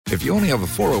If you only have a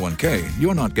 401k,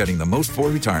 you're not getting the most for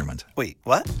retirement. Wait,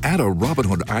 what? Add a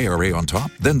Robinhood IRA on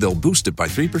top, then they'll boost it by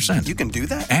 3%. You can do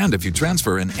that? And if you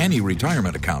transfer in any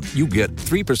retirement account, you get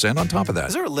 3% on top of that.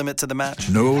 Is there a limit to the match?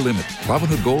 No limit.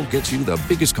 Robinhood Gold gets you the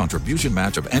biggest contribution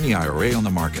match of any IRA on the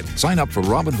market. Sign up for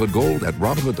Robinhood Gold at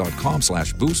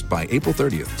Robinhood.com/boost by April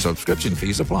 30th. Subscription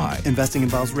fees apply. Investing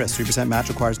involves risk. 3% match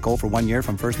requires gold for 1 year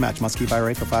from first match. Must keep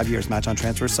IRA for 5 years. Match on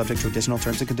transfers subject to additional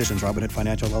terms and conditions. Robinhood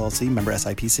Financial LLC, member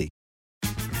SIPC.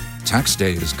 Tax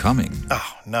day is coming.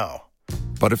 Oh, no.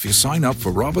 But if you sign up for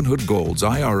Robinhood Gold's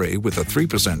IRA with a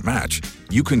 3% match,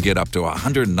 you can get up to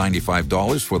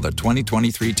 $195 for the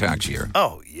 2023 tax year.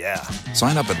 Oh, yeah.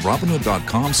 Sign up at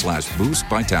Robinhood.com/boost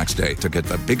by tax day to get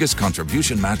the biggest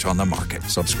contribution match on the market.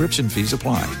 Subscription fees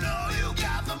apply.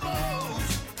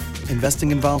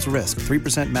 Investing involves risk.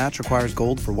 3% match requires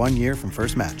gold for 1 year from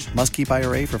first match. Must keep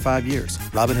IRA for 5 years.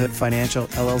 Robinhood Financial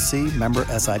LLC, member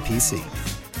SIPC.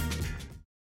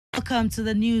 Welcome to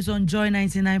the news on Joy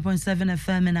 99.7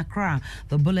 FM in Accra.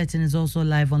 The Bulletin is also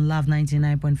live on Love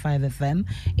 99.5 FM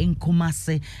in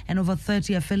Kumasi and over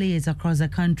 30 affiliates across the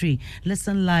country.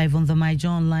 Listen live on the My Joy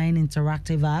Online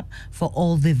interactive app for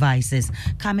all devices.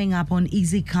 Coming up on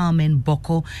Easy Calm in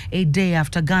Boko, a day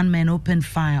after gunmen opened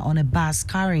fire on a bus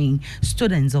carrying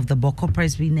students of the Boko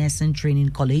Presby Nursing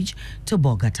Training College to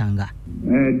Bogatanga.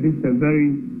 This is a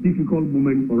very difficult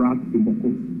moment for us in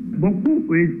Boko. Boko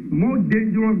is more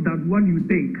dangerous than what you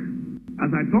think.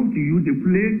 As I talk to you, the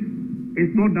place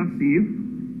is not that safe.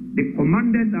 The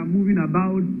commanders are moving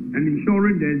about and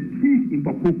ensuring there's peace in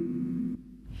Boko.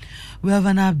 We have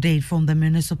an update from the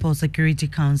Municipal Security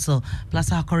Council,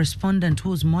 plus our correspondent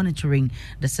who's monitoring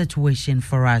the situation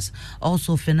for us.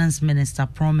 Also, Finance Minister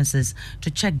promises to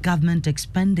check government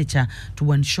expenditure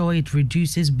to ensure it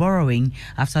reduces borrowing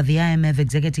after the IMF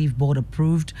Executive Board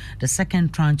approved the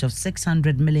second tranche of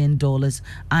 $600 million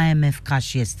IMF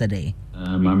cash yesterday.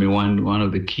 One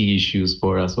of the key issues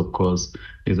for us, of course,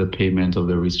 is the payment of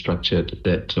the restructured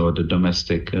debt or the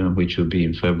domestic, which will be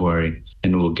in February,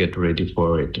 and we'll get ready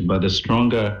for it. But the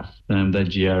stronger that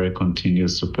GRA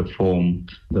continues to perform,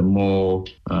 the more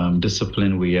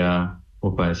disciplined we are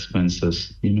over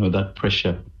expenses. That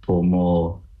pressure for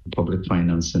more public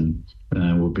financing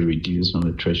will be reduced on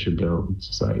the Treasury bill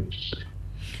side.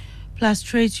 Plus,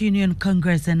 Trade Union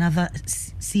Congress and other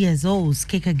CSOs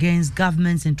kick against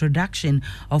government's introduction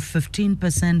of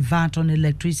 15% VAT on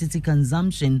electricity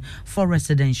consumption for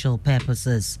residential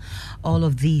purposes. All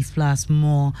of these plus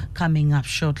more coming up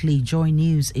shortly. Joy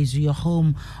News is your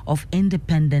home of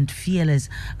independent, fearless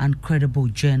and credible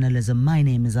journalism. My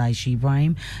name is Aisha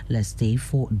Ibrahim. Let's stay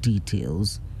for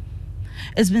details.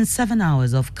 It's been 7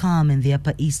 hours of calm in the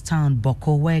Upper East Town,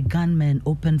 Boko, where gunmen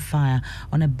opened fire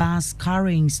on a bus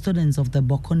carrying students of the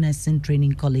Boko Nursing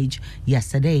Training College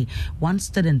yesterday. One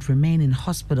student remained in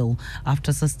hospital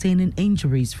after sustaining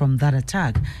injuries from that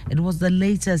attack. It was the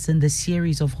latest in the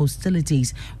series of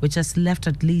hostilities, which has left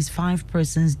at least 5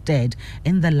 persons dead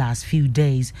in the last few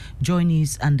days. Joy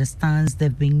News understands there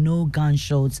have been no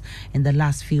gunshots in the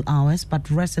last few hours, but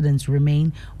residents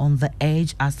remain on the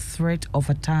edge as threat of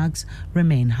attacks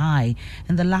remain high.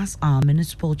 In the last hour,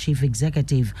 Municipal Chief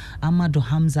Executive Amadou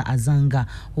Hamza Azanga,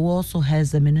 who also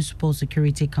heads the Municipal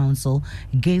Security Council,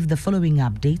 gave the following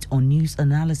update on news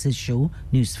analysis show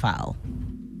Newsfile.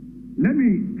 Let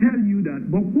me tell you that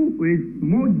Boko is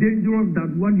more dangerous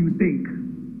than what you think.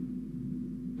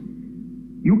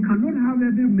 You cannot have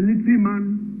every military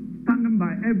man standing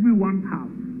by everyone's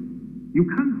house. You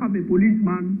can't have a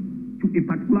policeman to a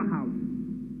particular house.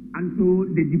 And so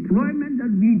the deployment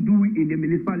that we do in the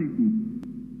municipality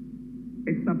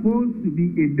is supposed to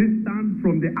be a distance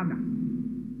from the other.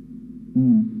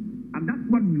 And that's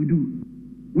what we do.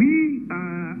 We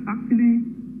are actually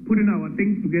putting our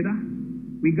things together.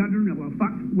 We're gathering our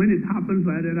facts. When it happens,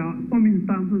 there are some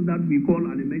instances that we call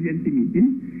an emergency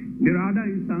meeting. There are other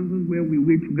instances where we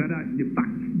wait to gather the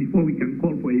facts before we can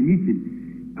call for a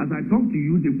meeting. As I talk to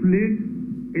you, the place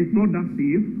is not that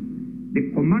safe. The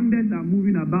commanders are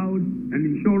moving about and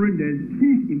ensuring there's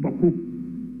peace in Boko.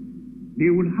 They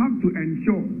will have to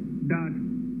ensure that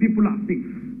people are safe.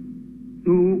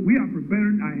 So we are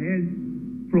preparing ahead.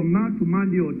 From now to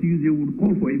Monday or Tuesday, we'll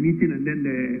call for a meeting and then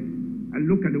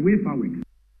look at the way forward.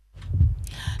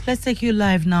 Let's take you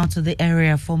live now to the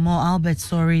area for more. Albert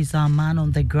Sori is our man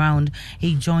on the ground.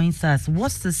 He joins us.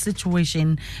 What's the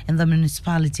situation in the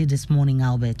municipality this morning,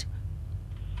 Albert?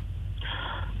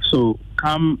 So,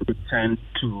 calm returned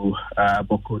to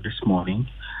Boko this morning.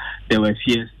 There were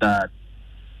fears that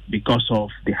because of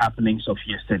the happenings of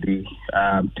yesterday,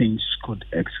 things could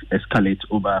escalate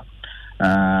over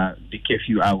the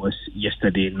curfew hours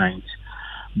yesterday night.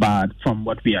 But from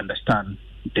what we understand,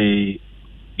 they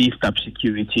beefed up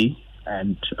security,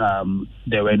 and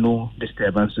there were no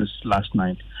disturbances last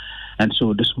night. And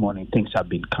so this morning, things have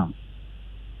been calm.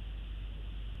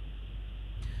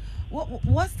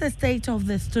 What's the state of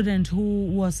the student who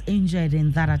was injured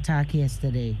in that attack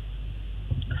yesterday?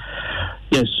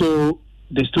 Yes, so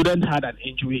the student had an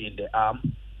injury in the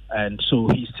arm, and so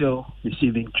he's still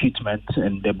receiving treatment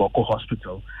in the Boko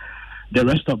hospital. The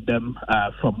rest of them,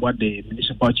 from what the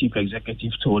municipal chief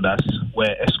executive told us,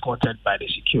 were escorted by the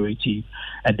security,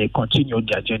 and they continued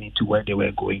their journey to where they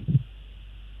were going.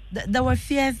 There were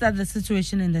fears that the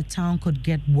situation in the town could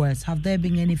get worse. Have there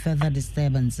been any further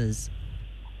disturbances?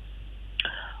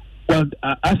 Well,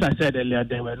 as I said earlier,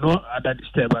 there were no other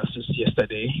disturbances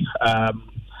yesterday.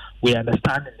 We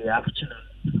understand in the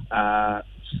afternoon, a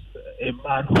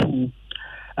man who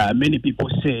many people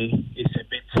say is a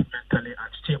bit mentally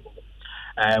unstable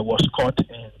was caught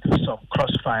in some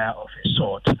crossfire of a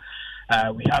sort.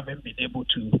 We haven't been able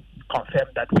to confirm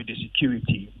that with the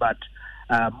security, but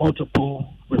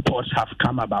multiple reports have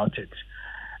come about it.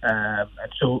 And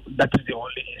so that is the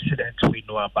only incident we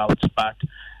know about. But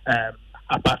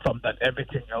apart from that,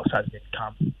 everything else has been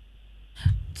calm.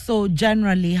 So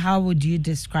generally, how would you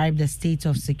describe the state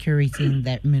of security in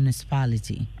that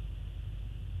municipality?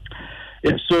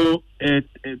 Yeah, so it's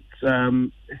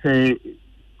an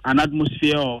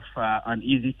atmosphere of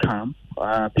uneasy calm.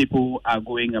 People are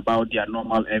going about their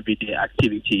normal everyday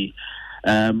activity.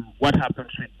 What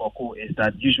happens with Boko is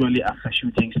that usually after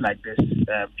shootings like this,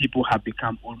 people have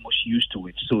become almost used to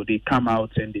it. So they come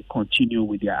out and they continue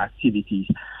with their activities.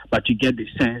 But you get the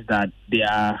sense that they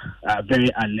are very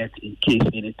alert in case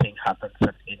anything happens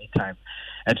at any time.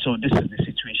 And so this is the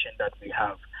situation that we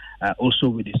have also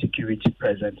with the security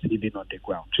presence even on the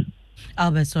ground.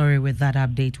 Albert, sorry with that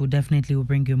update. We'll definitely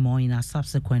bring you more in our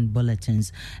subsequent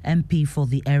bulletins. MP for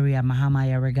the area, Mahama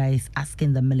Yarega, is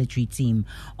asking the military team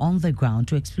on the ground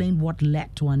to explain what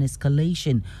led to an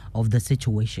escalation of the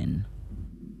situation.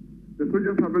 The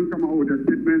soldiers haven't come out with a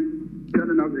statement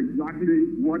telling us exactly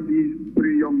what these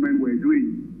three young men were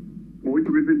doing, for which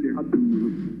reason they had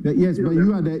to. Yes, but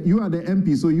you are the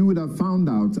MP, so you would have found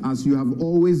out, as you have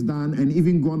always done, and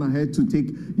even gone ahead to take,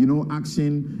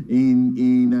 action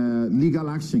in legal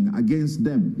action against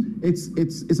them.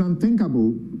 It's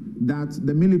unthinkable that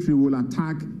the military will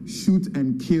attack, shoot,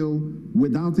 and kill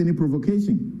without any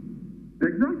provocation.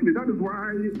 Exactly. That is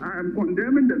why I am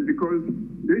condemning them, because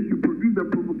they should produce the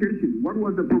provocation. What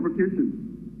was the provocation?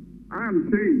 I am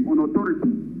saying on authority,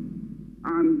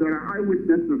 and there are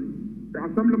eyewitnesses. The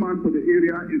assemblyman for the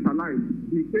area is alive.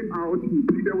 He came out, he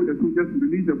pleaded with the soldiers to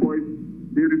release the boys.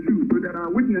 They refused. So there are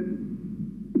witnesses.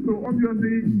 So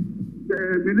obviously,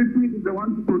 the military is the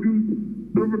one to produce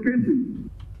provocation.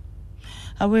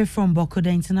 Away from Boko, the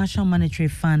International Monetary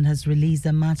Fund has released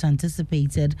a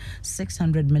much-anticipated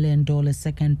 $600 million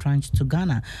second tranche to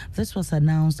Ghana. This was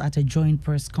announced at a joint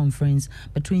press conference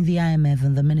between the IMF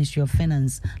and the Ministry of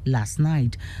Finance last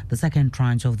night. The second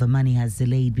tranche of the money has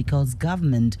delayed because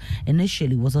government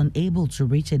initially was unable to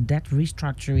reach a debt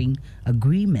restructuring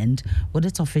agreement with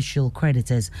its official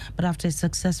creditors. But after a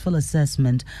successful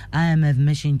assessment, IMF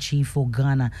Mission Chief for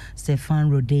Ghana, Stefan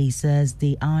Rode, says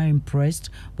they are impressed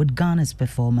with Ghana's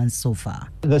performance so far.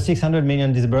 The 600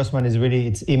 million disbursement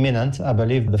it's imminent. I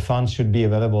believe the funds should be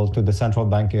available to the central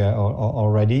bank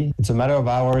already. It's a matter of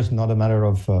hours, not a matter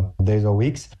of days or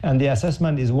weeks. And the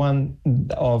assessment is one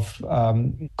of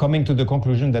coming to the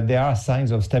conclusion that there are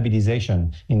signs of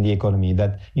stabilization in the economy,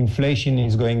 that inflation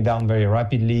is going down very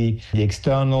rapidly, the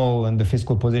external and the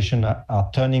fiscal position are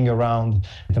turning around,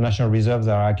 international reserves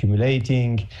are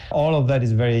accumulating. All of that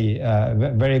is very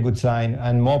good sign,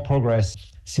 and more progress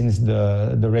since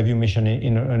the review mission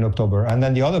in October. And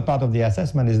then the other part of the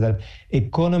assessment is that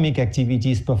economic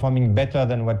activity is performing better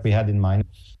than what we had in mind.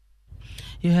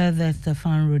 You heard that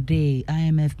Stefan Rode,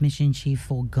 IMF Mission Chief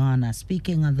for Ghana,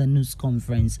 speaking at the news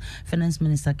conference. Finance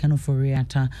Minister Ken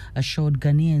Ofori-Atta assured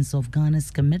Ghanaians of Ghana's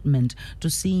commitment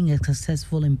to seeing a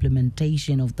successful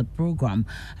implementation of the program,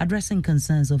 addressing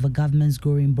concerns over government's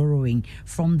growing borrowing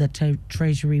from the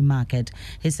treasury market.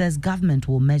 He says government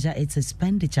will measure its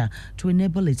expenditure to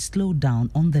enable it slow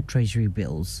down on the treasury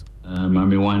bills.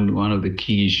 One of the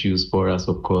key issues for us,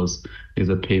 of course, is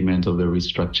the payment of the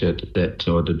restructured debt,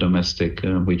 or the domestic,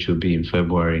 which will be in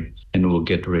February, and we'll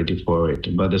get ready for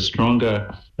it. But the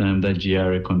stronger that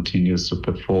GRA continues to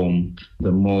perform,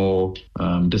 the more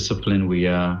disciplined we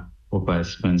are of our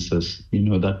expenses,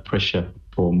 that pressure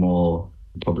for more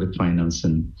public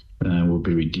financing will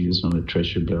be reduced on the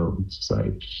treasury bill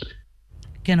side.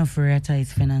 Ken Oforiatta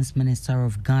is Finance Minister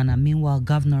of Ghana. Meanwhile,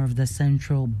 Governor of the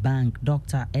Central Bank,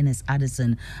 Dr. Ernest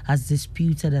Addison, has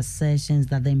disputed assertions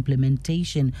that the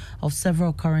implementation of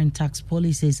several current tax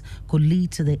policies could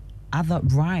lead to another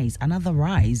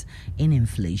rise in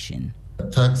inflation.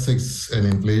 Taxes and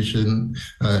inflation,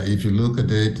 if you look at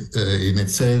it, in a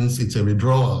sense, it's a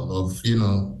withdrawal of,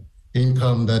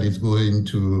 income that is going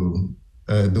to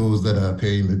those that are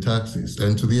paying the taxes.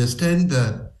 And to the extent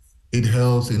that it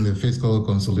helps in the fiscal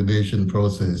consolidation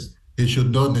process, it should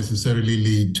not necessarily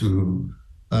lead to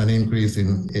an increase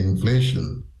in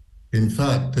inflation. In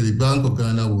fact, the Bank of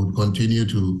Ghana would continue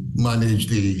to manage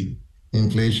the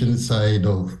inflation side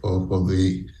of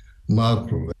the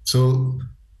macro. So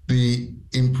the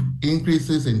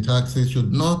increases in taxes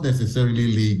should not necessarily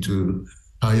lead to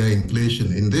higher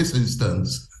inflation. In this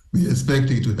instance, we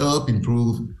expect it to help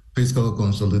improve fiscal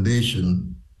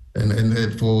consolidation and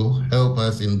therefore help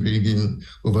us in bringing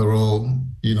overall,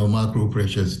 macro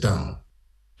pressures down.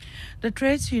 The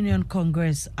Trades Union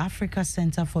Congress, Africa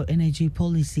Center for Energy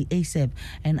Policy, ACEP,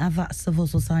 and other civil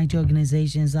society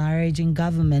organizations are urging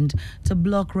government to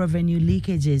block revenue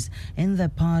leakages in the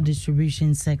power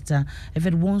distribution sector if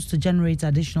it wants to generate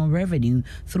additional revenue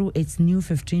through its new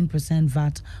 15%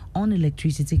 VAT on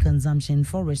electricity consumption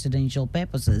for residential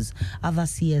purposes. Other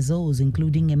CSOs,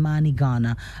 including Imani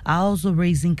Ghana, are also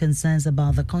raising concerns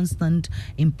about the constant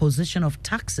imposition of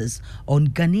taxes on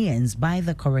Ghanaians by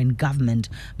the current government.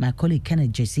 My colleague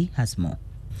Kenneth Jesse has more.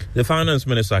 The Finance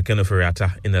Minister, Ken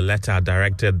Oforiatta, in a letter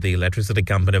directed the Electricity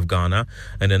Company of Ghana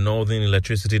and the Northern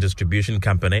Electricity Distribution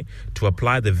Company to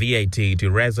apply the VAT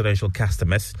to residential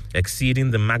customers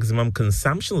exceeding the maximum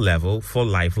consumption level for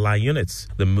lifeline units.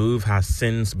 The move has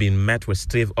since been met with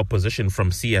stiff opposition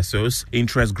from CSOs,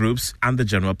 interest groups, and the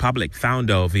general public.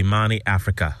 Founder of Imani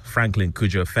Africa, Franklin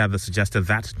Kujo, further suggested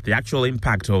that the actual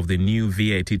impact of the new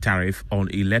VAT tariff on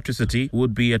electricity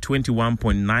would be a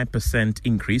 21.9%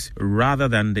 increase rather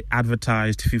than the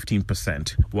advertised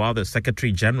 15%, while the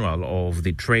Secretary General of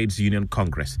the Trades Union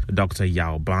Congress, Dr.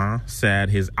 Yao Ban, said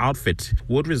his outfit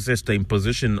would resist the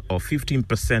imposition of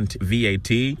 15%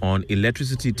 VAT on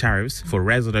electricity tariffs for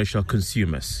residential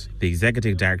consumers. The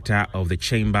Executive Director of the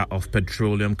Chamber of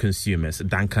Petroleum Consumers,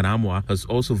 Duncan Amwa, has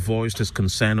also voiced his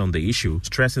concern on the issue,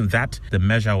 stressing that the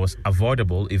measure was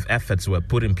avoidable if efforts were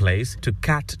put in place to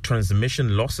cut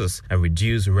transmission losses and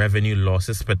reduce revenue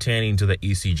losses pertaining to the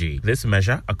ECG. This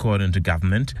measure, according to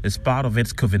government, is part of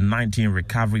its COVID-19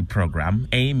 recovery program,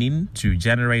 aiming to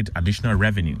generate additional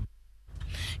revenue.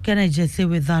 Can I just say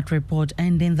with that report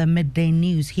ending the midday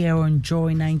news here on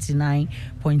Joy 99.7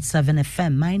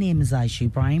 FM. My name is Aisha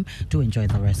Ibrahim. Do enjoy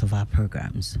the rest of our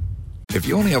programs. If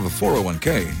you only have a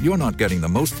 401k, you're not getting the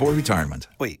most for retirement.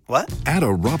 Wait, what? Add a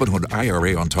Robinhood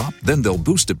IRA on top, then they'll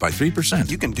boost it by 3%.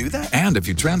 You can do that? And if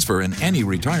you transfer in any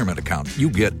retirement account, you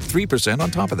get 3%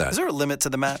 on top of that. Is there a limit to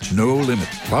the match? No limit.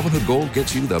 Robinhood Gold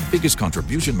gets you the biggest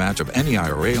contribution match of any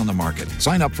IRA on the market.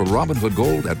 Sign up for Robinhood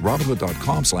Gold at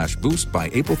Robinhood.com/boost by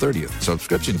April 30th.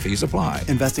 Subscription fees apply.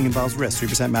 Investing involves risk.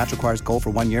 3% match requires gold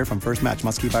for 1 year from first match.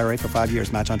 Must keep IRA for 5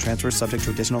 years. Match on transfers subject to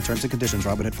additional terms and conditions.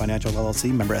 Robinhood Financial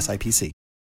LLC, member SIPC.